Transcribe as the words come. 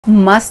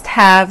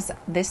Must-haves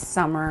this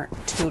summer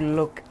to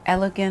look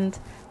elegant,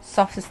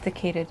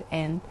 sophisticated,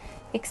 and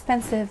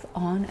expensive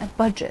on a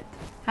budget.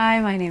 Hi,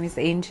 my name is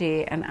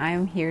Angie, and I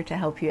am here to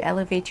help you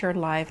elevate your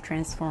life,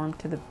 transform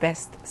to the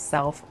best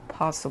self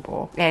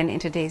possible. And in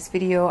today's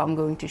video, I'm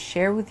going to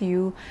share with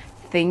you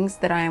things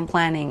that I am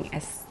planning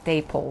as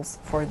staples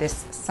for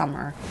this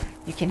summer.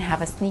 You can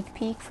have a sneak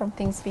peek from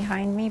things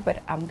behind me,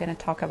 but I'm going to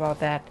talk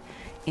about that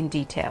in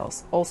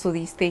details. Also,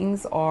 these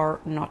things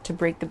are not to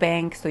break the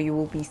bank, so you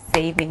will be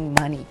saving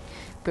money.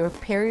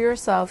 Prepare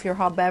yourself your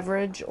hot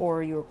beverage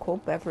or your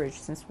cold beverage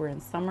since we're in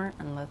summer,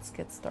 and let's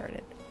get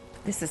started.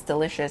 This is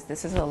delicious.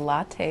 This is a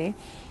latte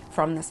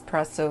from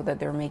Nespresso that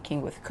they're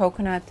making with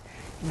coconut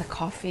and the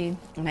coffee,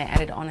 and I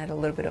added on it a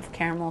little bit of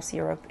caramel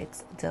syrup.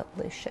 It's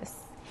delicious.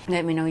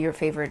 Let me know your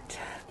favorite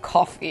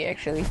coffee,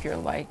 actually, if you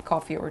like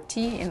coffee or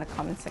tea, in the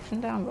comment section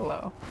down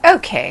below.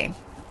 Okay,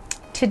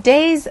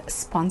 today's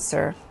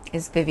sponsor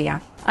is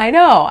Vivaia. I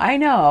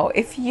know.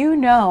 If you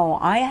know,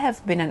 I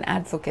have been an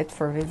advocate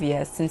for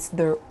Vivaia since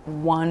their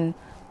one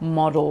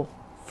model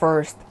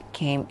first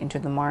came into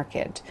the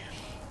market.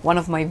 One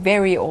of my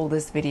very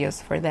oldest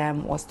videos for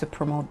them was to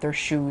promote their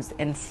shoes,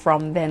 and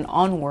from then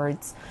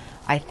onwards,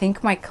 I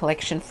think my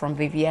collection from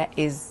Vivaia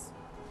is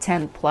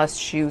 10 plus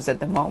shoes at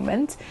the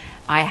moment.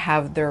 I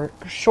have their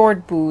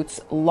short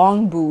boots,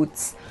 long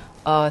boots,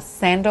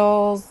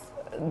 sandals,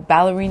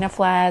 ballerina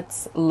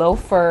flats,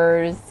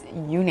 loafers,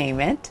 you name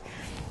it.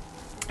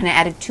 And I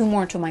added 2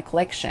 more to my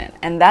collection,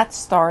 and that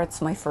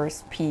starts my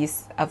first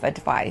piece of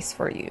advice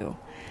for you.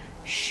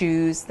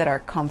 Shoes that are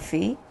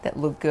comfy, that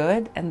look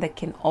good, and that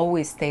can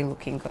always stay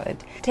looking good.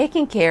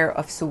 Taking care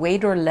of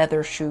suede or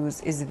leather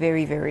shoes is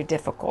very, very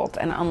difficult,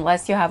 and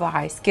unless you have a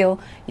high skill,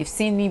 you've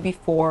seen me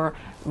before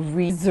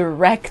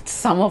resurrect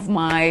some of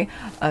my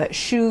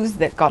shoes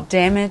that got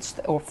damaged,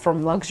 or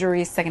from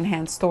luxury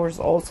secondhand stores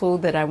also,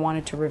 that I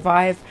wanted to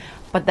revive.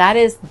 But that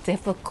is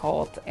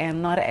difficult,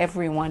 and not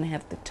everyone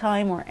have the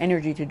time or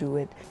energy to do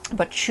it.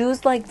 But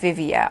shoes like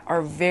Vivaia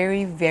are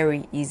very,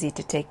 very easy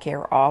to take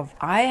care of.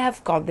 I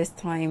have got this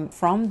time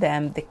from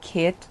them the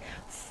kit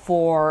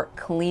for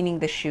cleaning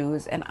the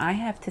shoes, and I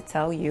have to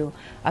tell you,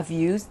 I've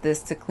used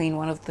this to clean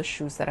one of the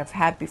shoes that I've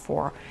had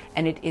before,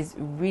 and it is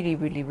really,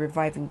 really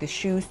reviving the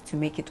shoes to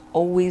make it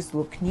always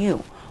look new,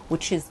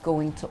 which is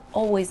going to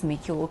always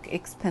make you look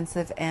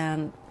expensive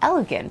and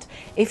elegant.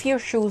 If your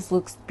shoes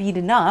looks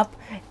beaten up,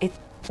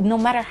 no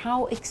matter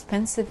how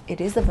expensive it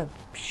is of a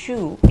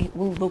shoe, it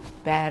will look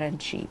bad and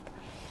cheap.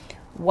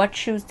 What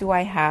shoes do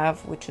I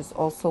have, which is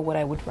also what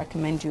I would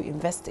recommend you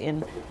invest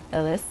in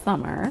this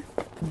summer?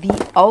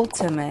 The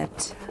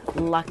ultimate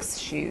luxe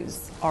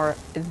shoes are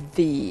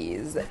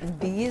these.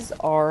 These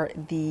are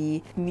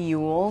the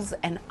mules,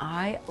 and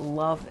I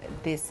love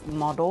this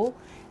model.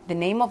 The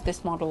name of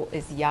this model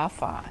is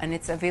Yaffa, and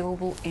it's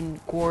available in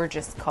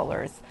gorgeous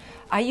colors.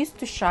 I used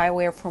to shy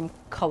away from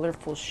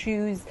colorful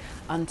shoes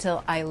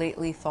until I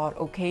lately thought,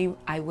 okay,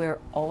 I wear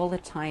all the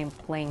time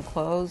plain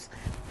clothes.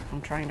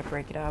 I'm trying to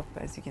break it up,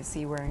 as you can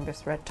see, wearing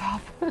this red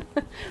top.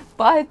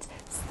 But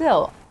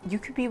still, you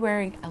could be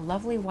wearing a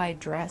lovely white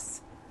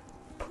dress,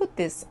 put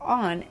this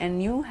on,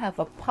 and you have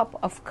a pop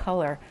of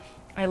color.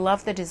 I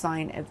love the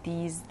design of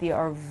these. They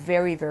are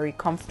very, very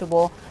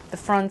comfortable. The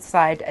front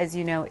side, as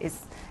you know,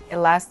 is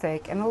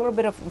elastic, and a little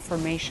bit of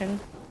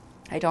information.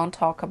 I don't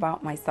talk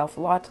about myself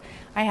a lot.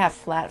 I have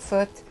flat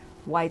foot,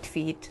 wide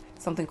feet,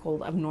 something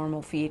called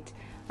abnormal feet.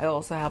 I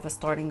also have a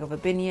starting of a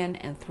bunion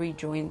and 3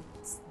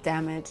 joints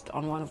damaged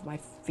on one of my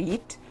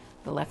feet,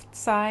 the left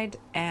side,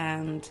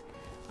 and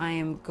I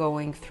am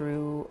going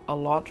through a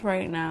lot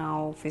right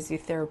now,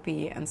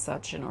 physiotherapy and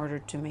such, in order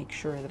to make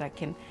sure that I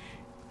can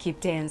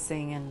keep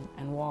dancing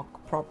and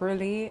walk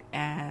properly.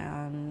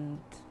 And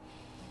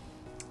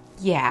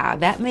yeah,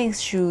 that makes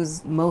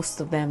shoes, most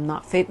of them,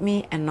 not fit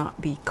me and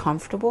not be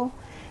comfortable.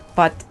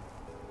 But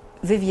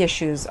Vivaia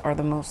shoes are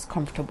the most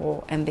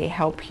comfortable, and they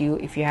help you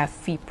if you have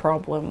feet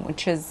problem,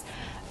 which is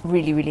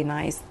really, really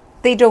nice.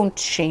 They don't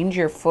change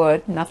your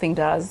foot, nothing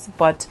does,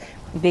 but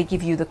they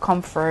give you the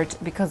comfort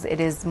because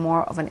it is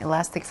more of an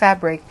elastic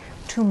fabric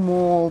to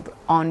mold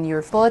on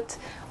your foot.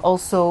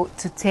 Also,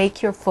 to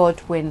take your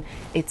foot when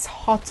it's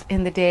hot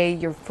in the day,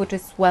 your foot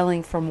is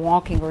swelling from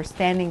walking or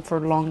standing for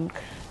long.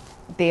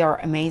 They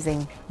are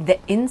amazing. The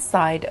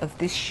inside of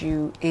this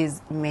shoe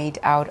is made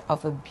out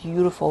of a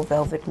beautiful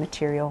velvet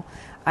material.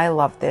 I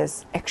love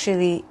this.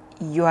 Actually,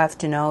 you have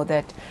to know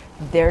that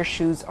their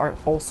shoes are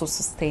also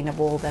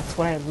sustainable. That's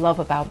what I love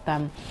about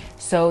them.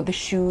 So the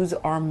shoes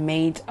are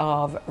made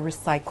of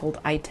recycled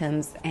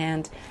items,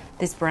 and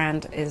this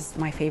brand is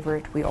my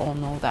favorite. We all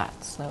know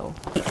that. So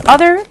the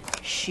other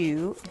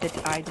shoe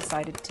that I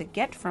decided to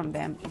get from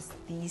them is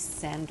these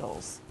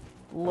sandals.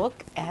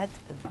 Look at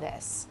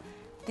this.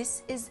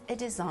 This is a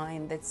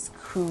design that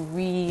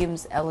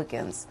screams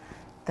elegance.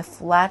 The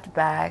flat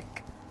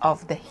back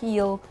of the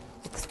heel,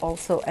 it's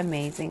also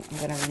amazing. I'm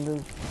going to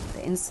remove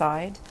the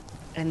inside.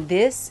 And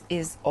this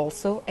is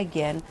also,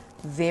 again,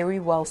 very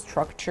well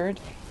structured.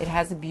 It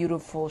has a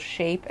beautiful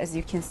shape, as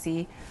you can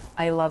see.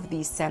 I love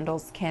these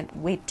sandals, can't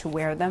wait to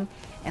wear them,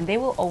 and they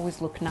will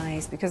always look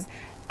nice because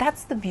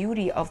that's the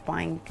beauty of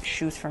buying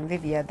shoes from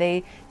Vivaia.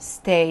 They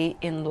stay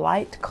in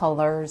light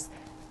colors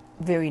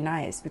very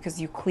nice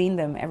because you clean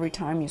them every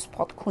time. You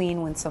spot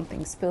clean when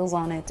something spills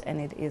on it and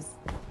it is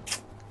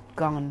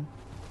gone.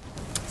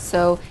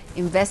 So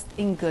invest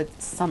in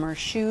good summer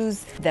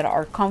shoes that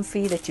are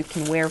comfy, that you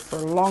can wear for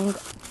long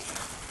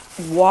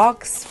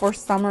walks for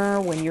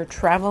summer when you're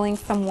traveling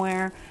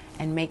somewhere,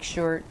 and make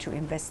sure to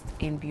invest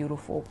in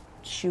beautiful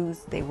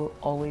shoes. They will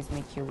always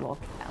make you look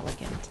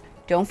elegant.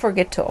 Don't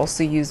forget to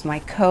also use my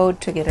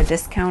code to get a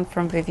discount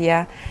from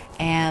Vivaia,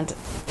 and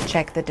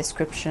check the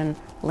description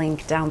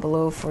link down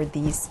below for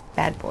these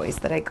bad boys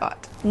that I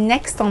got.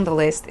 Next on the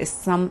list is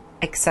some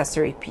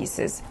accessory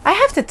pieces. I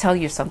have to tell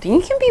you something.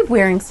 You can be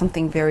wearing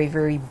something very,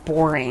 very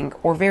boring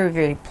or very,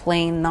 very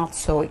plain, not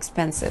so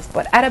expensive,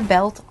 but add a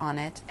belt on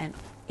it and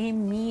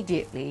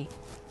immediately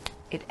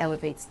it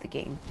elevates the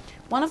game.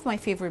 One of my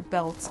favorite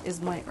belts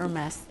is my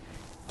Hermes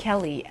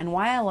Kelly, and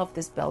why I love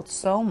this belt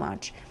so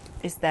much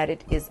is that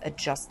it is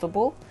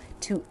adjustable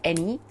to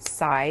any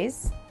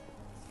size,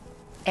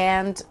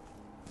 and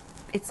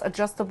it's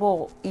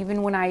adjustable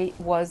even when I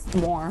was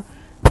more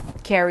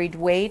carried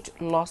weight,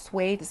 lost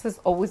weight. This has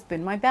always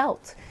been my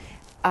belt.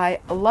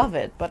 I love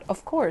it, but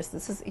of course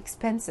this is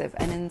expensive,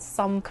 and in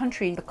some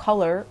countries the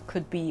color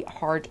could be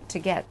hard to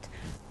get,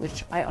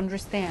 which I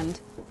understand.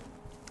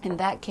 In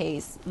that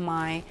case,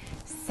 my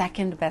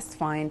second best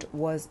find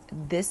was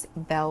this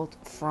belt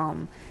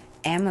from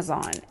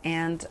Amazon,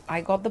 and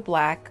I got the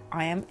black.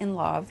 I am in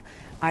love.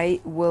 I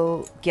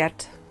will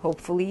get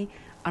hopefully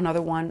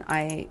another one.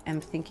 I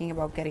am thinking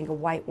about getting a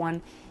white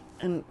one,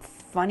 and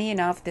funny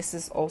enough, this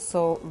is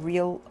also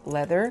real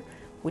leather,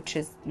 which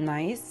is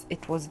nice.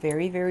 It was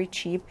very, very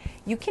cheap.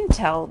 You can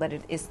tell that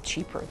it is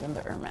cheaper than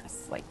the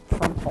Hermes, like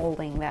from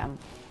holding them.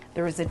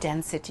 There is a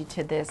density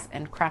to this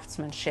and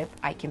craftsmanship.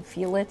 I can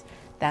feel it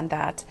than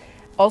that.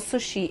 Also,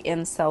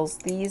 Shein sells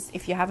these.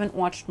 If you haven't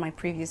watched my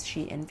previous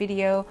Shein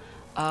video,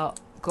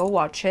 go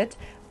watch it.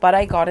 But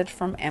I got it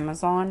from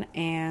Amazon,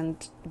 and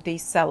they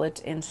sell it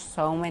in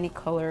so many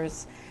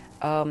colors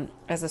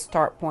as a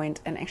start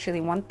point. And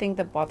actually, one thing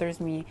that bothers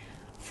me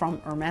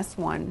from Hermes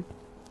one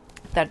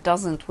that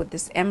doesn't with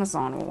this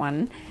Amazon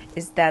one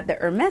is that the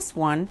Hermes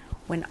one,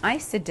 when I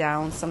sit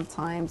down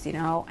sometimes, you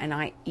know, and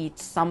I eat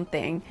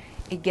something,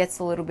 it gets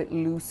a little bit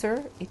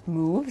looser, it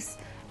moves,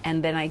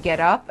 and then I get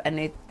up and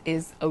it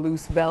is a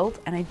loose belt,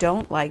 and I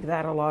don't like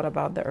that a lot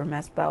about the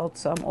Hermes belt,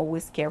 so I'm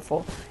always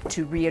careful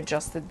to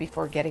readjust it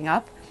before getting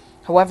up.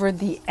 However,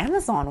 the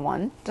Amazon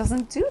one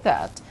doesn't do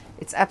that.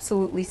 It's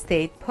absolutely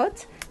stayed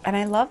put, and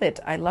I love it.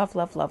 I love,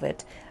 love, love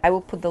it. I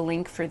will put the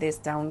link for this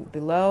down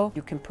below.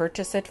 You can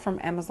purchase it from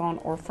Amazon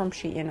or from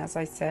Shein, as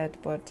I said,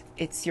 but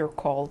it's your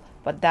call.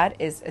 But that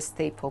is a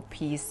staple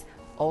piece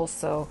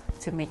also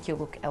to make you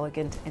look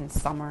elegant in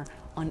summer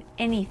on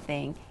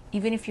anything.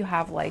 Even if you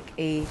have like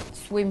a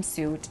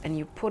swimsuit and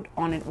you put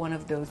on it one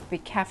of those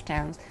big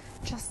caftans,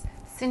 just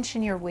cinch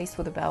in your waist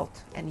with a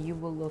belt and you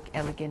will look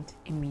elegant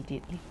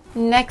immediately.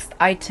 Next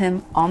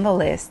item on the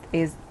list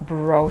is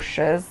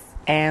brooches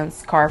and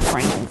scarf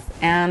rings.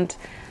 And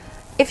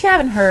if you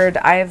haven't heard,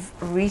 I've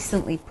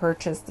recently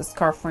purchased the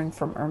scarf ring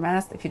from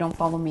Hermes. If you don't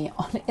follow me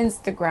on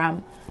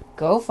Instagram,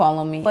 go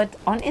follow me. But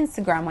on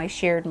Instagram, I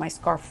shared my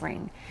scarf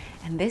ring,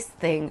 and this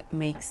thing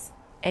makes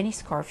any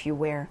scarf you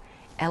wear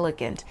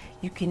elegant.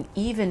 You can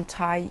even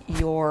tie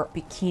your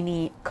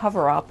bikini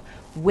cover up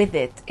with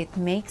it. It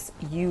makes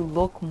you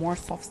look more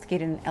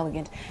sophisticated and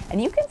elegant.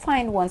 And you can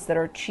find ones that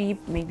are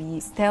cheap,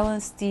 maybe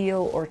stainless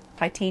steel or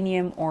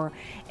titanium or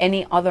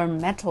any other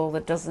metal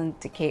that doesn't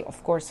decay,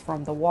 of course,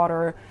 from the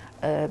water,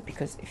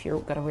 because if you're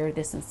gonna wear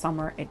this in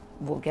summer, it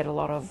will get a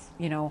lot of,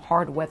 you know,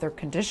 hard weather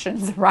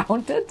conditions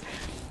around it.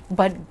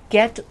 But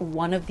get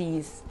one of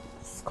these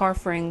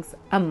scarf rings,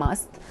 a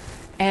must.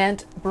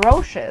 And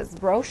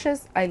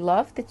brooches, I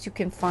love that you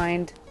can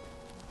find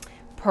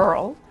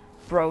pearl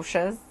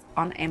brooches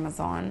on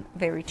Amazon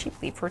very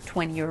cheaply. For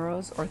 20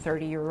 euros or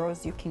 30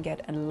 euros, you can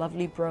get a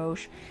lovely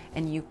brooch,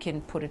 and you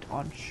can put it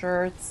on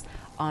shirts,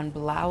 on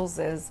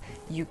blouses.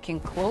 You can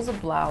close a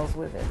blouse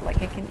with it.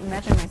 Like, I can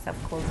imagine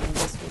myself closing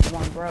this with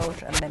one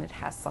brooch, and then it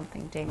has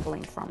something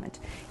dangling from it.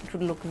 It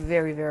would look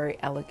very, very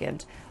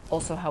elegant.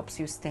 Also helps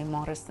you stay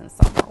modest in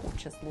summer,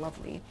 which is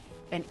lovely.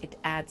 And it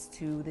adds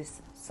to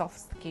this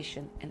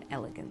sophistication and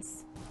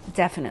elegance.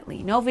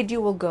 Definitely, no video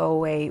will go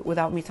away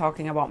without me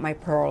talking about my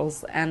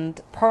pearls,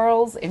 and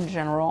pearls in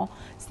general.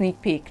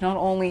 Sneak peek, not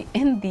only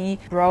in the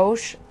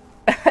brooch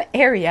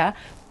area,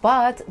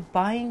 but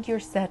buying your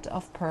set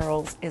of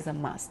pearls is a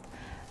must.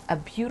 A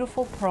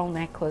beautiful pearl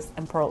necklace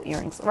and pearl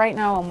earrings. Right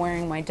now I'm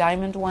wearing my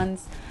diamond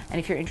ones, and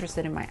if you're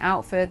interested in my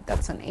outfit,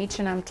 that's an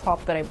H&M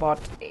top that I bought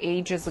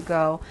ages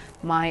ago.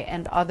 My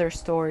and other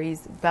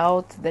stories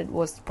belt that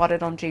was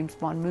spotted on James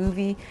Bond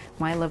movie.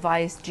 My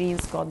Levi's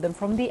jeans, got them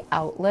from the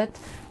outlet.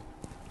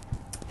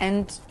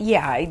 And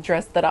yeah, I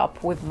dressed it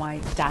up with my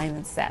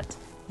diamond set.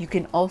 You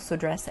can also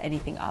dress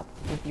anything up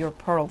with your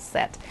pearl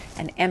set.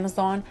 And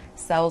Amazon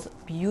sells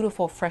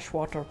beautiful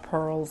freshwater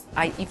pearls.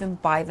 I even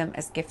buy them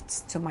as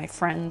gifts to my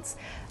friends.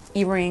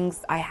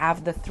 Earrings, I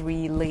have the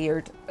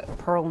 3-layered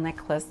pearl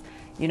necklace.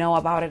 You know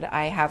about it.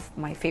 I have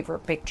my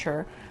favorite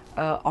picture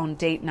on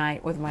date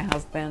night with my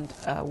husband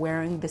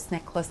wearing this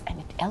necklace, and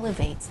it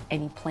elevates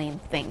any plain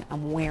thing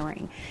I'm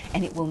wearing,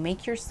 and it will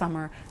make your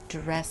summer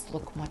dress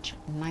look much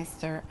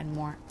nicer and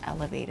more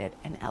elevated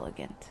and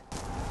elegant.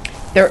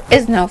 There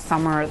is no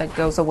summer that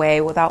goes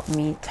away without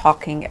me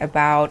talking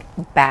about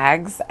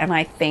bags, and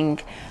I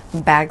think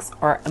bags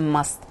are a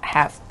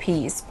must-have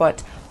piece.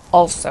 But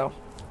also,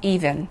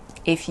 even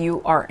if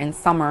you are in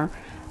summer,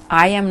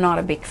 I am not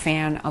a big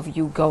fan of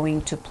you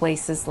going to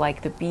places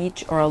like the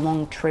beach or a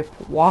long trip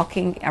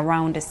walking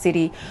around a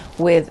city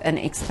with an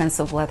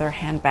expensive leather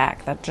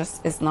handbag. That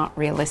just is not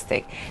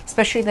realistic,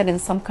 especially that in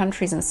some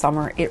countries in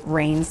summer it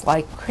rains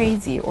like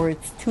crazy or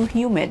it's too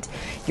humid.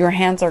 Your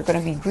hands are going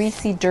to be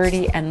greasy,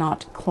 dirty, and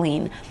not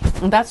clean.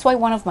 And that's why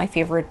one of my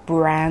favorite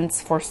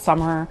brands for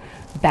summer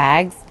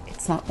bags,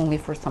 it's not only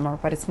for summer,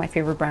 but it's my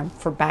favorite brand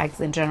for bags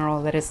in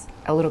general that is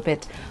a little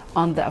bit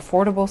on the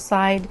affordable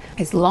side,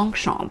 is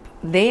Longchamp.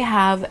 They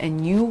have a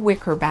new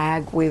wicker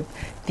bag with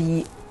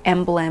the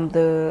emblem,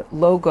 the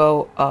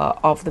logo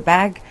of the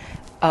bag,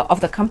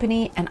 of the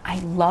company, and I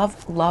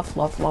love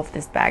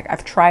this bag.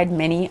 I've tried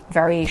many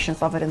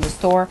variations of it in the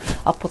store.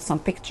 I'll put some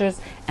pictures,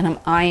 and I'm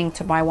eyeing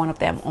to buy one of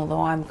them,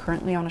 although I'm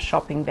currently on a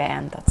shopping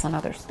ban. That's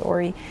another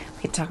story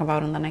we could talk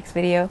about in the next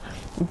video.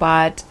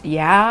 But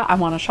yeah,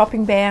 I'm on a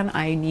shopping ban.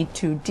 I need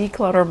to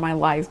declutter my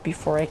life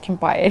before I can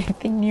buy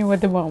anything new at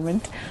the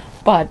moment,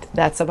 but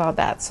that's about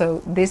that.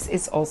 So this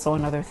is also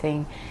another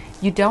thing.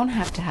 You don't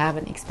have to have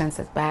an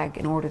expensive bag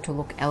in order to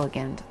look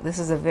elegant. This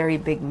is a very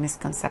big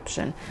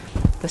misconception.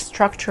 The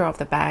structure of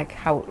the bag,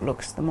 how it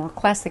looks, the more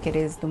classic it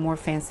is, the more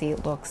fancy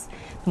it looks,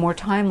 the more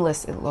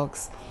timeless it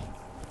looks,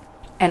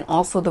 and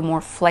also the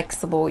more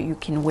flexible you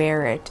can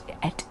wear it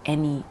at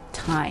any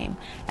time.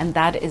 And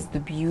that is the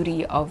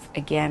beauty of,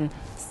 again,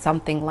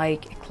 something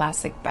like a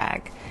classic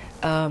bag.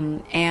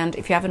 And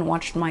if you haven't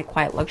watched my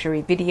quiet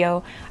luxury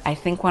video, I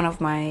think one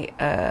of my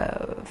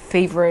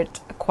favorite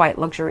quiet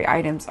luxury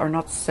items are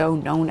not so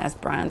known as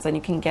brands, and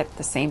you can get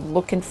the same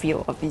look and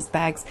feel of these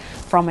bags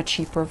from a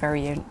cheaper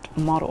variant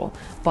model.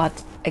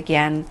 But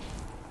again,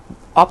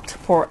 opt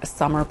for a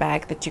summer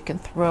bag that you can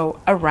throw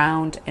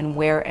around and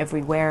wear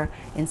everywhere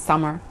in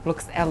summer,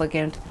 looks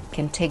elegant,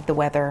 can take the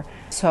weather.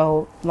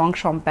 So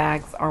Longchamp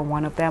bags are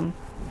one of them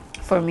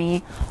for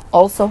me.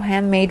 Also,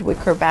 handmade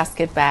wicker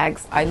basket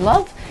bags. I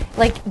love,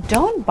 like,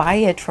 don't buy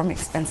it from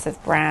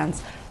expensive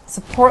brands.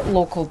 Support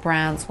local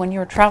brands. When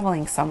you're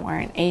traveling somewhere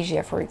in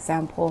Asia, for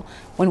example,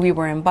 when we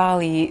were in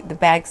Bali, the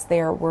bags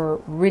there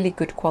were really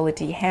good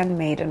quality,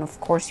 handmade, and of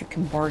course you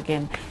can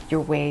bargain your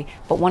way.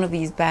 But one of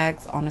these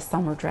bags on a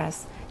summer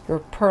dress, your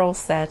pearl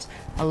set,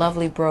 a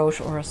lovely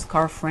brooch or a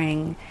scarf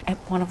ring, and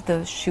one of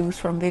those shoes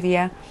from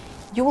Vivaia,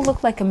 you will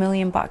look like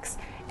 $1,000,000.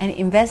 And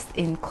invest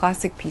in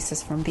classic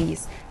pieces from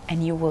these,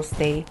 and you will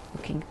stay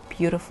looking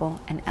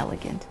beautiful and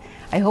elegant.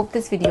 I hope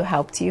this video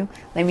helped you.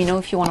 Let me know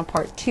if you want a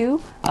part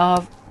 2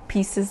 of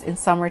pieces in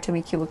summer to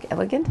make you look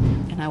elegant,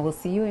 and I will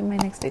see you in my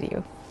next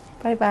video.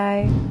 Bye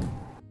bye.